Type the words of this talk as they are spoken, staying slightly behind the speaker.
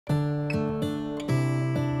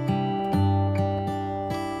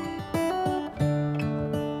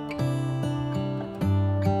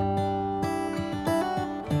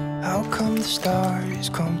come the stars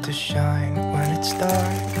come to shine when it's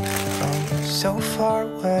dark from so far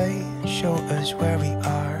away and show us where we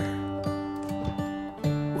are?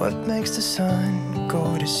 What makes the sun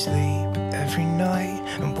go to sleep every night,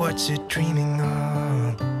 and what's it dreaming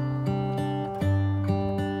of?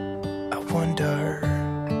 I wonder.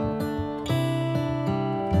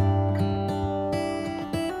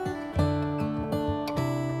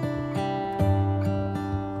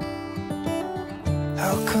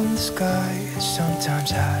 How come the sky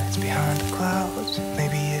sometimes hides behind the clouds?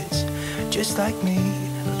 Maybe it's just like me,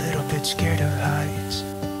 a little bit scared of heights.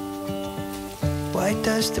 Why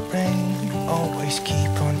does the rain always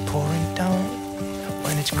keep on pouring down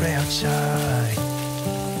when it's gray outside?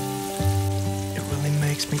 It really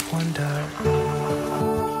makes me wonder.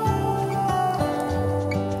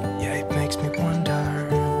 Yeah, it makes me wonder.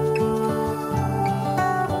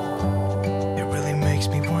 It really makes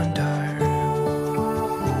me wonder.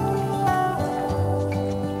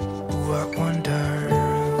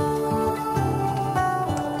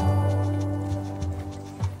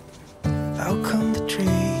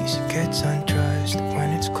 Undressed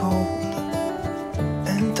when it's cold,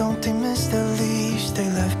 and don't they miss the leaves they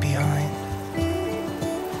left behind?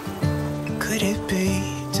 Could it be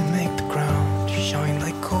to make the ground shine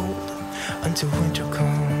like gold until winter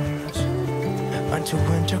comes? Until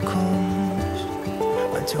winter comes,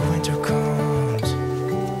 until winter comes.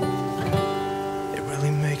 It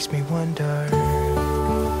really makes me wonder.